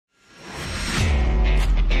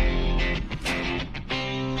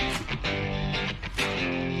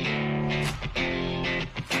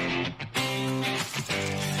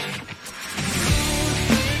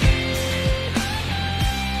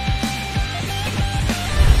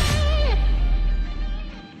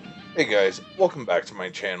Hey guys, welcome back to my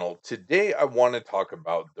channel. Today I want to talk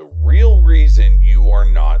about the real reason you are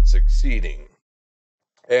not succeeding.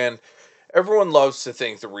 And everyone loves to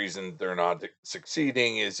think the reason they're not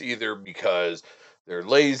succeeding is either because they're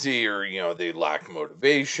lazy or they lack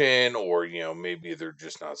motivation or maybe they're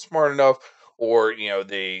just not smart enough or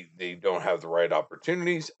they don't have the right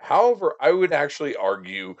opportunities. However, I would actually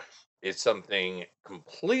argue it's something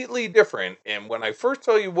completely different, and when I first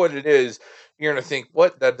tell you what it is, you're going to think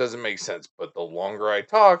what, that doesn't make sense, but the longer I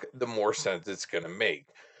talk, the more sense it's going to make.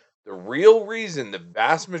 The real reason the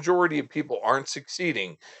vast majority of people aren't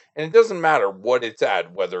succeeding, and it doesn't matter what it's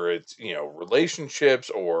at, whether it's relationships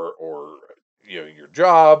or your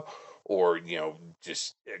job or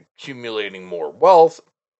just accumulating more wealth,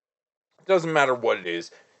 it doesn't matter what it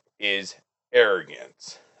is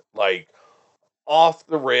arrogance. Like off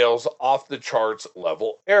the rails, off the charts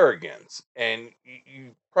level arrogance. And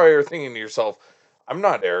you probably are thinking to yourself, I'm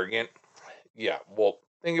not arrogant. Yeah, well,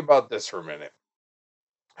 think about this for a minute.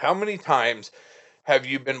 How many times have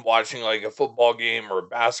you been watching like a football game or a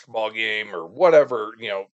basketball game or whatever,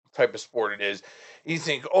 type of sport it is? You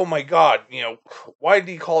think, oh my God, why did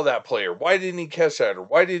he call that player? Why didn't he catch that? Or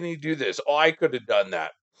why didn't he do this? Oh, I could have done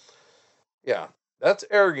that. Yeah, that's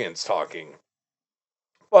arrogance talking.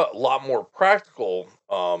 But a lot more practical,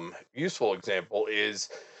 useful example is,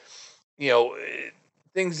 you know, eh,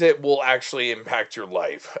 things that will actually impact your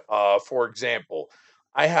life. For example,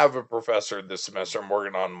 I have a professor this semester. I'm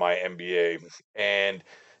working on my MBA, and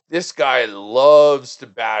this guy loves to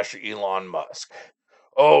bash Elon Musk.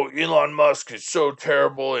 Oh, Elon Musk is so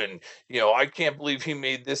terrible, and I can't believe he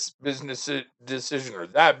made this business decision or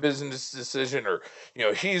that business decision, or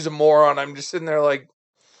he's a moron. I'm just sitting there like,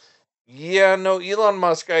 yeah, no, Elon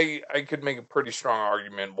Musk, I could make a pretty strong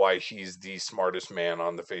argument why he's the smartest man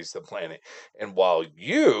on the face of the planet. And while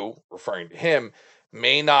you, referring to him,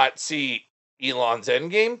 may not see Elon's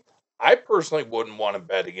endgame, I personally wouldn't want to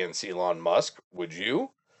bet against Elon Musk, would you?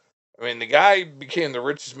 I mean, the guy became the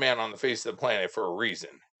richest man on the face of the planet for a reason.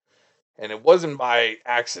 And it wasn't by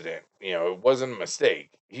accident, it wasn't a mistake.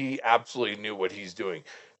 He absolutely knew what he's doing.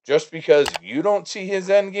 Just because you don't see his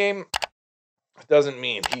end game doesn't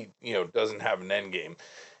mean he, doesn't have an end game.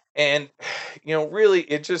 And really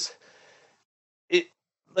it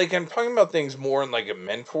like I'm talking about things more in like a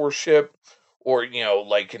mentorship or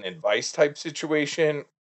like an advice type situation.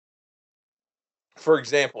 For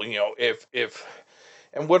example, if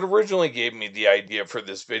and what originally gave me the idea for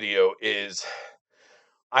this video is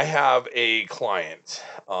I have a client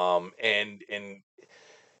and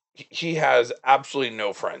he has absolutely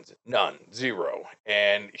no friends, none, zero,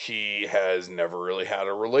 and he has never really had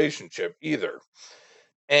a relationship either.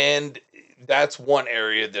 And that's one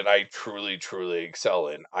area that I truly, truly excel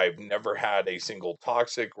in. I've never had a single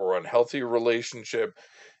toxic or unhealthy relationship,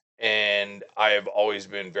 and I have always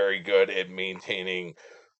been very good at maintaining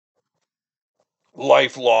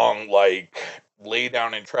lifelong, like, lay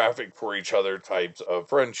down in traffic for each other types of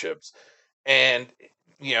friendships. And,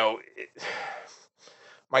 you know, it,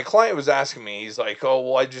 my client was asking me, he's like, oh,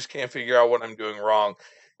 well, I just can't figure out what I'm doing wrong.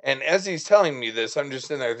 And as he's telling me this, I'm just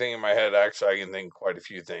in there thinking in my head, actually, I can think quite a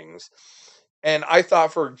few things. And I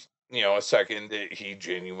thought for, a second that he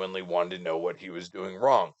genuinely wanted to know what he was doing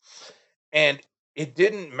wrong. And it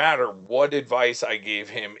didn't matter what advice I gave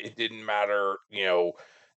him, it didn't matter,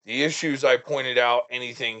 the issues I pointed out,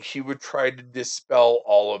 anything, he would try to dispel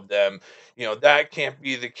all of them. That can't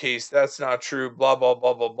be the case. That's not true, blah, blah,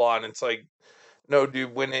 blah, blah, blah. And it's like, no,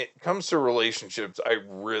 dude, when it comes to relationships, I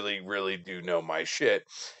really, really do know my shit.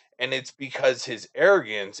 And it's because his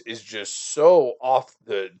arrogance is just so off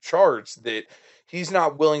the charts that he's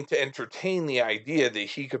not willing to entertain the idea that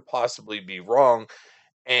he could possibly be wrong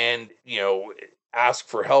and, ask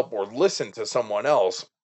for help or listen to someone else.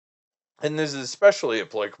 And this is especially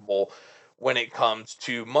applicable when it comes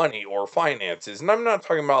to money or finances. And I'm not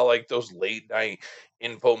talking about like those late night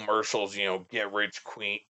infomercials, get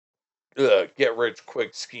rich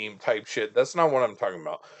quick scheme type shit. That's not what I'm talking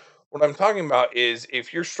about. What I'm talking about is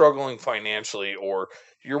if you're struggling financially or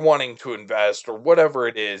you're wanting to invest or whatever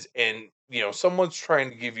it is, and someone's trying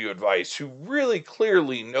to give you advice who really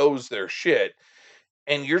clearly knows their shit,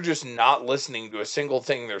 and you're just not listening to a single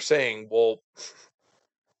thing they're saying, well,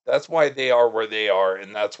 that's why they are where they are,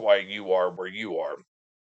 and that's why you are where you are.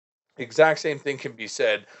 Exact same thing can be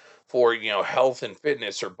said for health and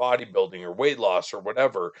fitness or bodybuilding or weight loss or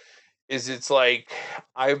whatever. Is it's like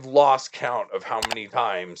I've lost count of how many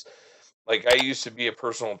times, like, I used to be a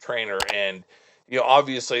personal trainer, and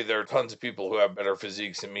obviously there are tons of people who have better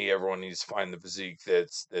physiques than me. Everyone needs to find the physique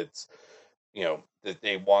that's that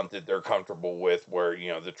they want, that they're comfortable with, where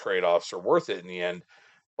the trade-offs are worth it in the end.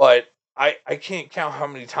 But I can't count how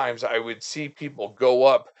many times I would see people go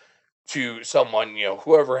up to someone,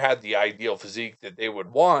 whoever had the ideal physique that they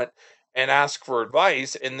would want, and ask for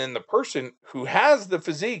advice, and then the person who has the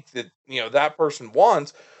physique that, that person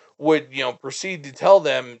wants would, proceed to tell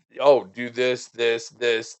them, "Oh, do this, this,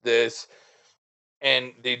 this, this,"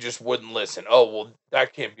 and they just wouldn't listen. Oh, well,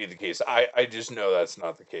 that can't be the case. I just know that's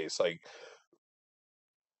not the case. Like,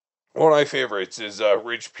 one of my favorites is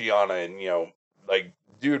Rich Piana, and like,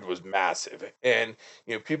 dude was massive, and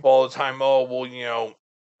people all the time, "Oh, well,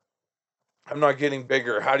 I'm not getting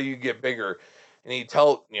bigger. How do you get bigger?" And he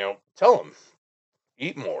tell him,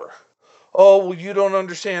 eat more. "Oh, well, you don't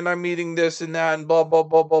understand. I'm eating this and that and blah blah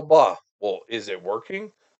blah blah blah." Well, is it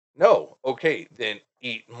working? No. Okay, then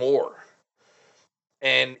eat more.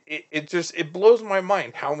 And it just, it blows my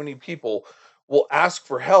mind how many people will ask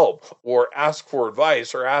for help or ask for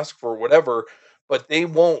advice or ask for whatever, but they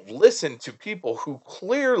won't listen to people who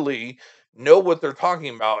clearly know what they're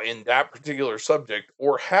talking about in that particular subject,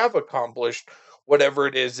 or have accomplished whatever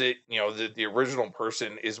it is that, that the original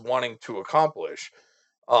person is wanting to accomplish.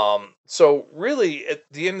 So really, at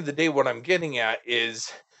the end of the day, what I'm getting at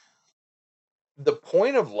is, the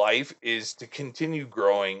point of life is to continue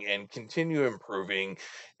growing and continue improving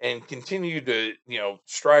and continue to,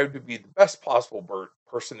 strive to be the best possible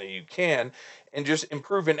person that you can, and just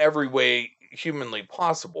improve in every way humanly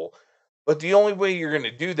possible. But the only way you're going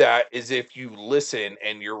to do that is if you listen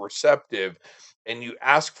and you're receptive, and you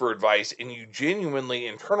ask for advice and you genuinely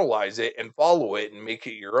internalize it and follow it and make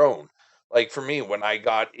it your own. Like, for me, when I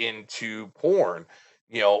got into porn,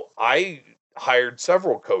 I hired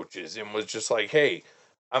several coaches and was just like, "Hey,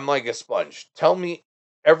 I'm like a sponge. Tell me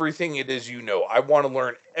everything it is you know. I want to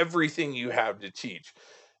learn everything you have to teach."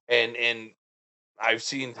 And I've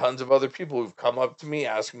seen tons of other people who've come up to me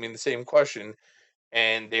asking me the same question,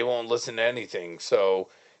 and they won't listen to anything. So,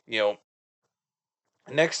 you know,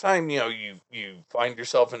 next time, you find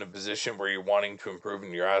yourself in a position where you're wanting to improve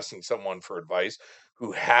and you're asking someone for advice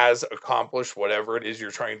who has accomplished whatever it is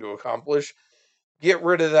you're trying to accomplish, get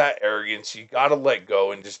rid of that arrogance. You got to let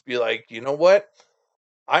go and just be like, "You know what?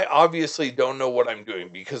 I obviously don't know what I'm doing,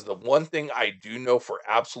 because the one thing I do know for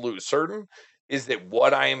absolute certain is that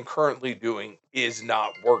what I am currently doing is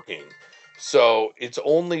not working." So it's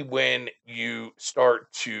only when you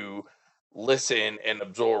start to listen and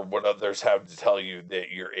absorb what others have to tell you that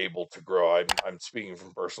you're able to grow. I'm speaking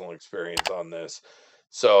from personal experience on this.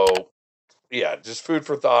 So yeah, just food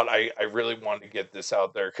for thought. I really wanted to get this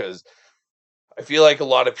out there because I feel like a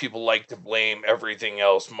lot of people like to blame everything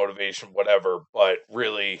else, motivation, whatever, but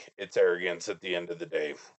really it's arrogance at the end of the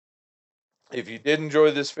day. If you did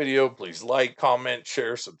enjoy this video, please like, comment,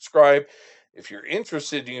 share, subscribe. If you're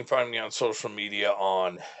interested, you can find me on social media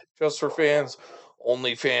on Just for Fans,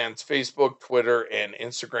 OnlyFans, Facebook, Twitter, and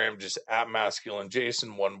Instagram, just at Masculine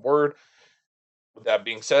Jason, one word. With that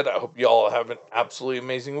being said, I hope you all have an absolutely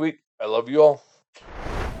amazing week. I love you all.